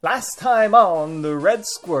Last time on the Red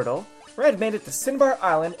Squirtle, Red made it to Cinnabar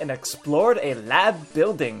Island and explored a lab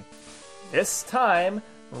building. This time,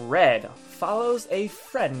 Red follows a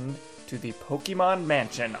friend to the Pokemon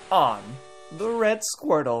Mansion on the Red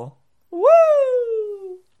Squirtle.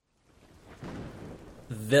 Woo!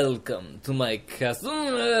 Welcome to my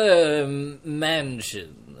castle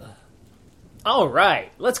mansion.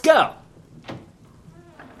 Alright, let's go!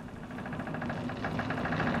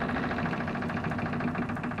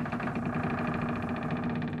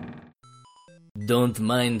 Don't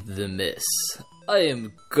mind the mess. I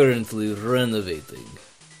am currently renovating.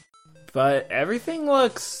 But everything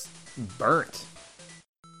looks burnt.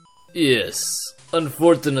 Yes,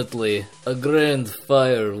 unfortunately, a grand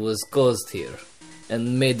fire was caused here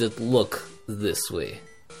and made it look this way.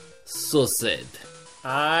 So sad.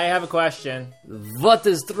 I have a question. What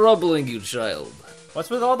is troubling you, child? What's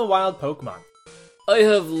with all the wild Pokemon? I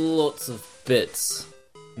have lots of pets.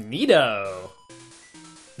 Neato!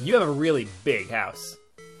 You have a really big house.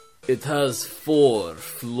 It has 4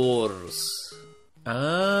 floors.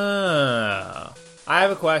 Oh. I have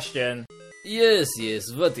a question. Yes,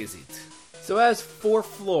 what is it? So it has 4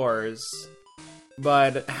 floors,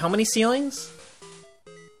 but how many ceilings?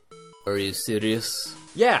 Are you serious?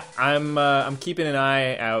 Yeah, I'm keeping an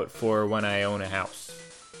eye out for when I own a house.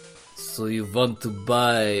 So you want to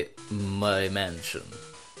buy my mansion?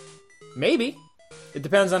 Maybe. It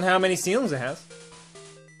depends on how many ceilings it has.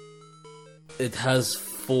 It has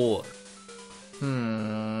 4.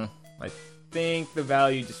 I think the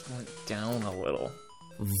value just went down a little.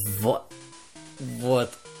 What?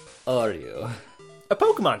 What are you? A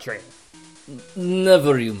Pokemon trainer.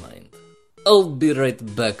 Never you mind. I'll be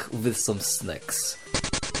right back with some snacks.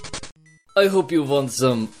 I hope you want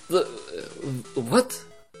some... What?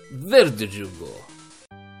 Where did you go?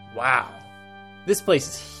 Wow. This place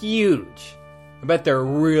is huge. I bet there are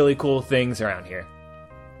really cool things around here.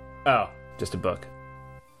 Oh, just a book.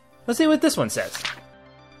 Let's see what this one says.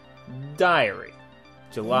 Diary,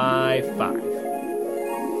 July 5.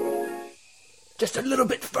 Just a little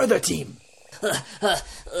bit further, team.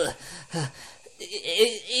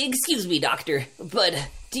 Excuse me, Doctor, but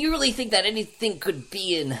do you really think that anything could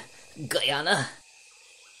be in Guyana?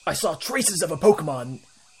 I saw traces of a Pokemon,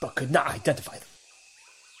 but could not identify them.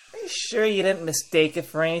 Are you sure you didn't mistake it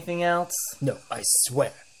for anything else? No, I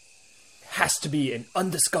swear. It has to be an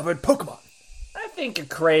undiscovered Pokemon. I think you're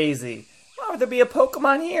crazy. Why would there be a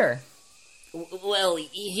Pokemon here? Well,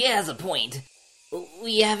 he has a point.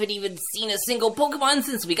 We haven't even seen a single Pokemon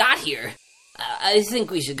since we got here. I think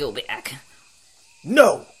we should go back.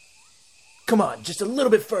 No! Come on, just a little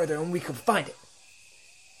bit further and we can find it.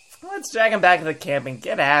 Let's drag him back to the camp and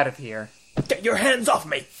get out of here. Get your hands off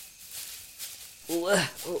me!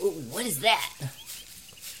 What is that?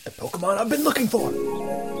 The Pokemon I've been looking for!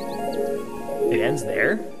 It ends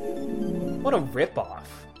there? What a ripoff.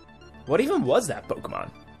 What even was that Pokemon?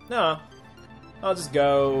 No, I'll just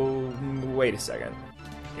go... Wait a second.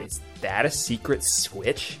 Is that a secret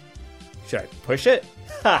switch? Should I push it?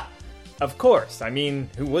 Ha! Of course. I mean,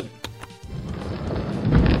 who wouldn't?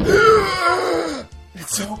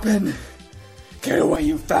 It's open! Get away,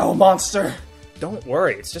 you foul monster! Don't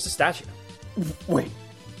worry, it's just a statue. Wait,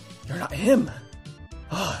 you're not him.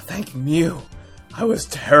 Oh, thank Mew. I was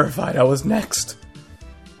terrified I was next.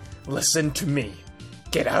 Listen to me.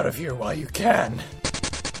 Get out of here while you can.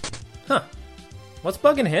 Huh. What's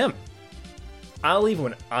bugging him? I'll leave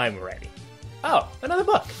when I'm ready. Oh, another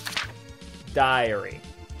book. Diary,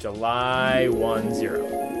 July 10.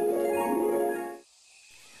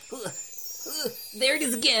 There it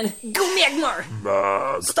is again. Go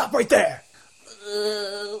Magmar! Stop right there!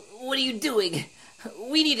 What are you doing?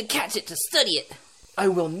 We need to catch it to study it. I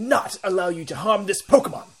will not allow you to harm this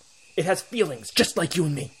Pokemon. It has feelings just like you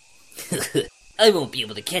and me. I won't be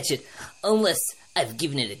able to catch it unless I've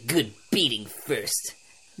given it a good beating first.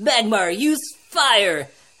 Magmar, use fire!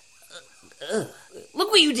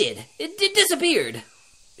 Look what you did. It disappeared.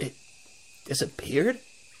 It disappeared?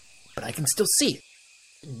 But I can still see it.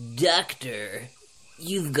 Doctor,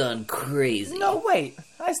 you've gone crazy. No, wait.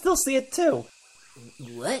 I still see it too.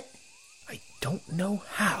 What? I don't know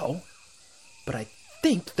how, but I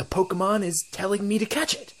think the Pokemon is telling me to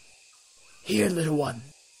catch it. Here, little one.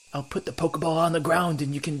 I'll put the Pokeball on the ground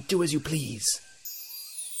and you can do as you please.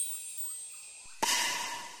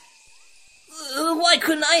 Why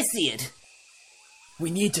couldn't I see it?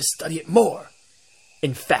 We need to study it more.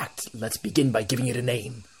 In fact, let's begin by giving it a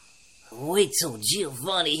name. Wait till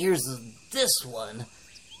Giovanni hears of this one.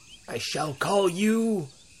 I shall call you...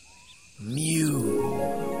 Mew.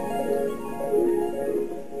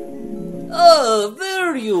 Oh,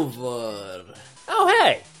 there you were. Oh,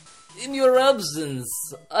 hey! In your absence,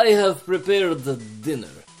 I have prepared the dinner.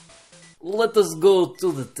 Let us go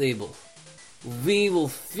to the table. We will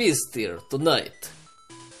feast here tonight.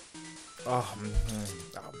 Oh,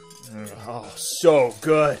 so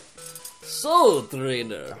good. So,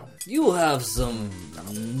 trainer, you have some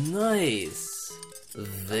nice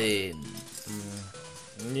vein.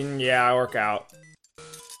 Yeah, I work out.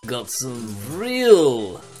 Got some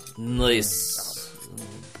real nice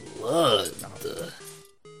blood.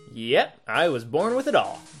 Yep, I was born with it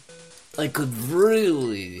all. I could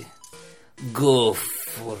really go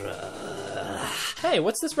for a... Hey,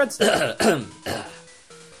 what's this red stuff?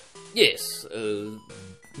 Yes,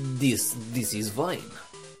 this is wine.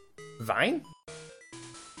 Vine?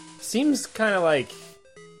 Seems kind of like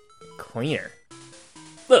cleaner.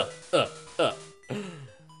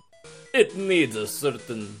 It needs a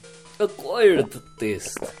certain acquired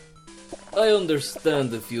taste. I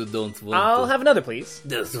understand if you don't want I'll to... have another, please.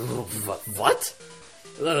 What?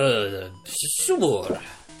 Sure.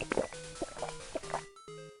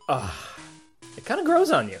 It kind of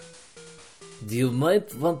grows on you. You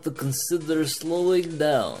might want to consider slowing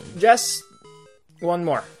down. Just one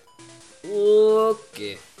more.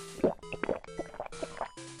 Okay.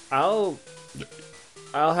 I'll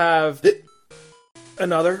have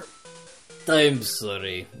another. I'm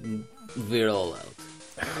sorry. We're all out.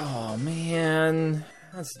 Oh man,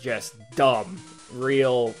 that's just dumb.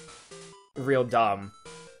 Real dumb.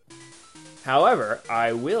 However,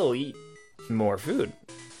 I will eat more food.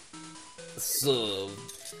 So,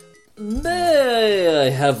 may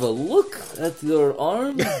I have a look at your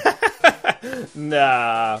arm?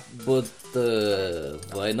 Nah, But,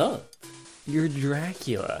 why not? you're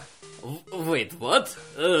Dracula. Wait, what?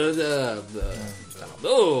 No,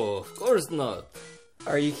 of course not.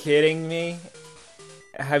 Are you kidding me?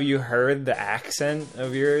 Have you heard the accent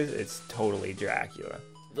of yours? It's totally Dracula.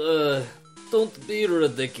 Don't be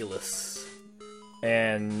ridiculous.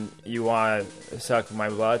 And you want to suck my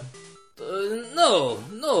blood? No.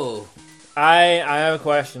 I have a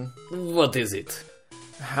question. What is it?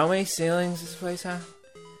 How many ceilings does this place have?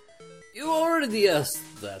 You already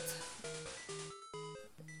asked that.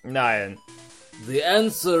 No, I didn't. The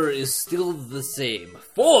answer is still the same.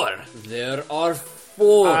 4! There are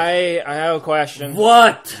 4. I have a question.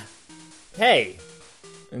 What? Hey,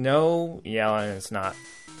 no yelling. It's not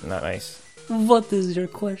nice. What is your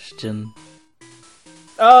question?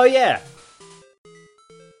 Oh yeah.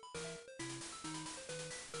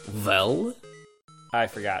 Well, I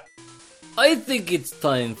forgot. I think it's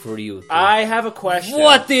time for you to... I have a question.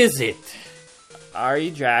 What is it? Are you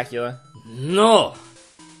Dracula? No.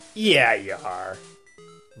 Yeah, you are.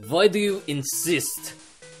 Why do you insist?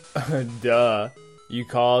 Duh. You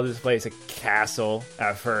called this place a castle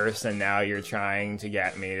at first, and now you're trying to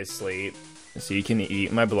get me to sleep so you can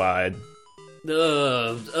eat my blood.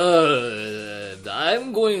 I'm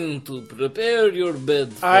going to prepare your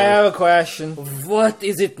bed for... I have a question. What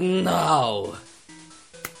is it now?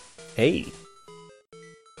 Hey.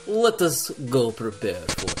 Let us go prepare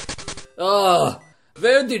for it.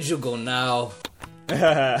 Where did you go now?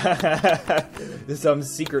 There's some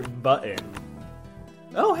secret button.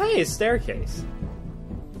 Oh, hey, a staircase.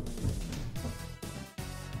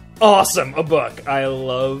 Awesome, a book. I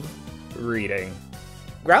love reading.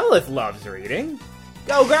 Growlithe loves reading.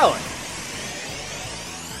 Go, Growlithe!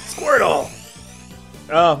 Squirtle!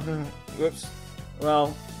 Oh, whoops.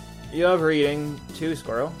 Well, you love reading too,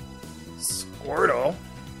 Squirtle. Squirtle?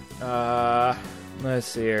 Let's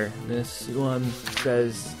see here. This one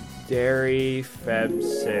says Dairy Feb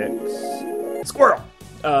 6. Squirrel!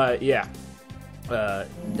 Yeah.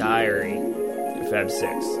 Diary Feb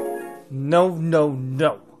 6.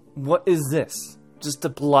 No. What is this? Just a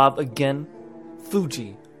blob again?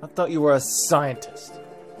 Fuji, I thought you were a scientist.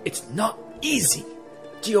 It's not easy.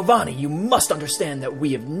 Giovanni, you must understand that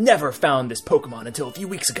we have never found this Pokemon until a few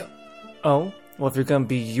weeks ago. Oh? Well, if you're gonna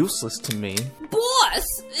be useless to me... Boss,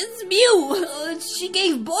 it's Mew. She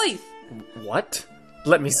gave birth. What?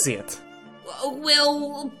 Let me see it.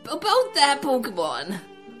 Well, about that Pokemon.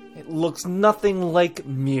 It looks nothing like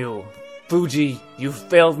Mew. Fuji, you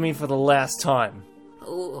failed me for the last time.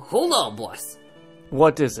 Hold on, boss.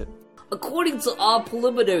 What is it? According to our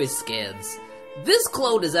preliminary scans, this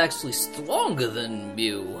clone is actually stronger than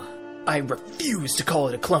Mew. I refuse to call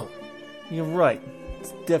it a clone. You're right.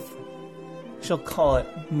 It's different. She'll call it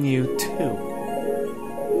Mew too.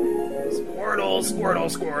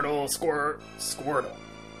 Squirtle.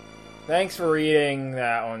 Thanks for reading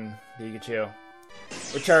that one, Pikachu.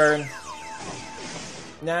 Return.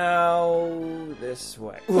 Now, this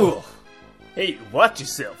way. Ugh. Hey, watch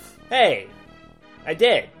yourself. Hey, I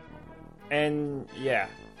did. And, yeah.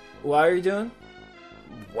 What are you doing?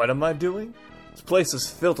 What am I doing? This place is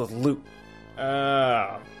filled with loot.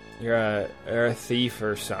 Oh, you're a thief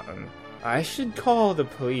or something. I should call the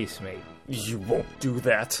police, mate. You won't do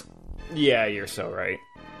that. Yeah, you're so right.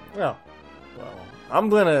 Well, I'm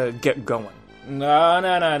gonna get going. No.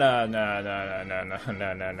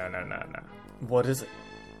 What is it?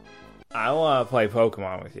 I want to play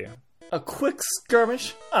Pokemon with you. A quick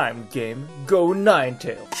skirmish? I'm game. Go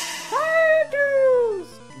Ninetales.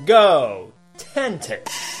 Go! Tentac!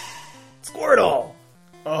 Squirtle!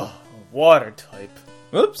 Oh, water type.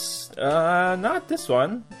 Oops, not this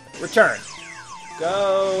one. Return.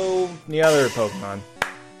 Go the other Pokemon.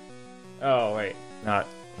 Oh, wait, not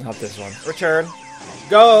this one. Return.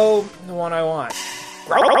 Go the one I want.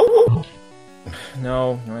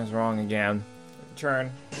 No, I was wrong again.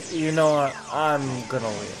 Return. You know what? I'm gonna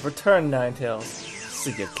leave. Return Ninetales.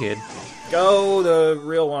 See ya, kid. Go the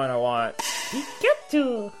real one I want.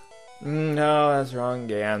 Pikachu! No, that's wrong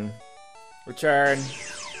again. Return.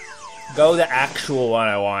 Go the actual one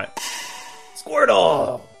I want.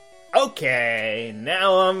 Squirtle! Okay,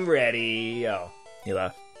 now I'm ready. Oh, he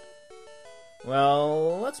left.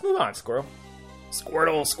 Well, let's move on, Squirrel.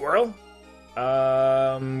 Squirtle?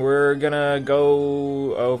 We're gonna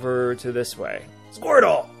go over to this way.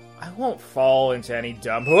 Squirtle! I won't fall into any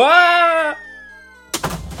dump. Ah!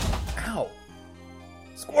 Ow.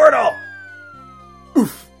 Squirtle!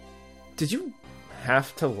 Oof. Did you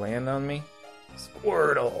have to land on me?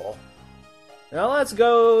 Squirtle. Now let's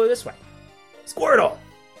go this way. Squirtle!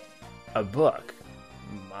 A book.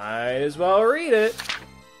 Might as well read it.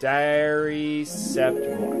 Diary Sept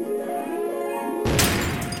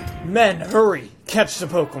 1. Men, hurry! Catch the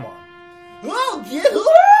Pokemon. Oh, get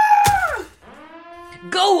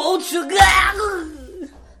Go, Ultra!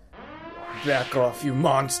 Back off, you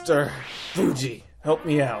monster. Fuji, help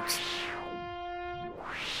me out.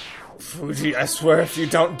 Fuji, I swear if you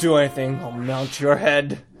don't do anything, I'll mount your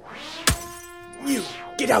head. You,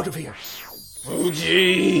 get out of here!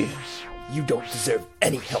 Fuji! You don't deserve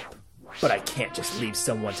any help. But I can't just leave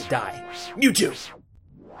someone to die. You too!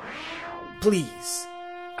 Please,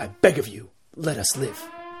 I beg of you, let us live.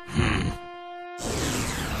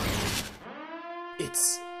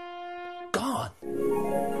 It's gone.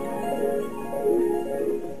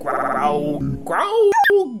 Growl, growl,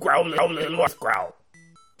 growl, growl, growl.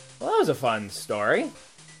 Well, that was a fun story.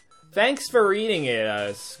 Thanks for reading it,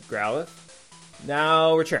 Growlithe.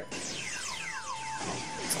 Now return.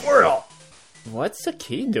 Squirtle! What's the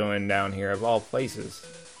key doing down here of all places?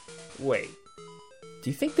 Wait.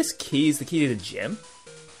 Do you think this key is the key to the gym?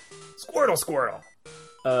 Squirtle!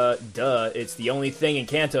 Duh. It's the only thing in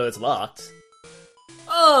Kanto that's locked.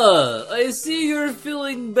 Ah, I see you're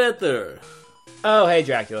feeling better. Oh, hey,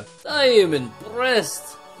 Dracula. I am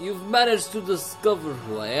impressed. You've managed to discover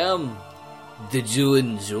who I am. Did you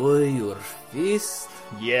enjoy your feast?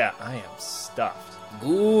 Yeah, I am stuffed.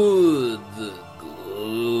 Good.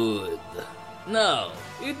 Now,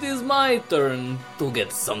 it is my turn to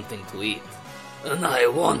get something to eat. And I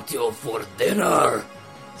want you for dinner.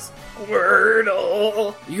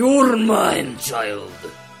 Squirtle! You're mine, child.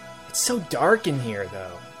 It's so dark in here,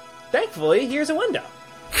 though. Thankfully, here's a window.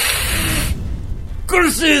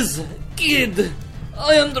 Curses! Kid!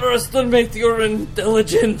 I underestimate your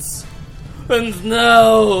intelligence. And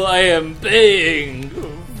now I am paying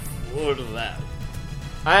for that.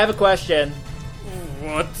 I have a question.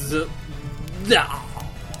 What the...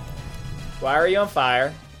 Why are you on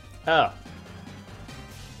fire? Oh.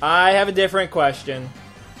 I have a different question.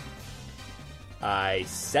 I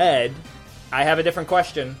said I have a different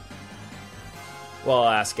question. Well, I'll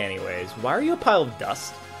ask anyways. Why are you a pile of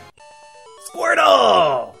dust?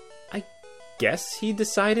 Squirtle! I guess he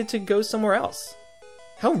decided to go somewhere else.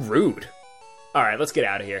 How rude. Alright, let's get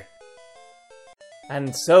out of here.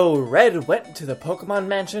 And so Red went to the Pokemon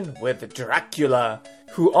Mansion with Dracula,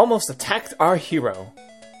 who almost attacked our hero.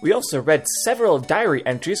 We also read several diary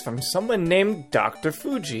entries from someone named Dr.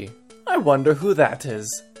 Fuji. I wonder who that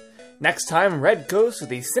is. Next time, Red goes to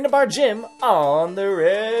the Cinnabar Gym on the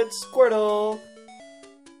Red Squirtle.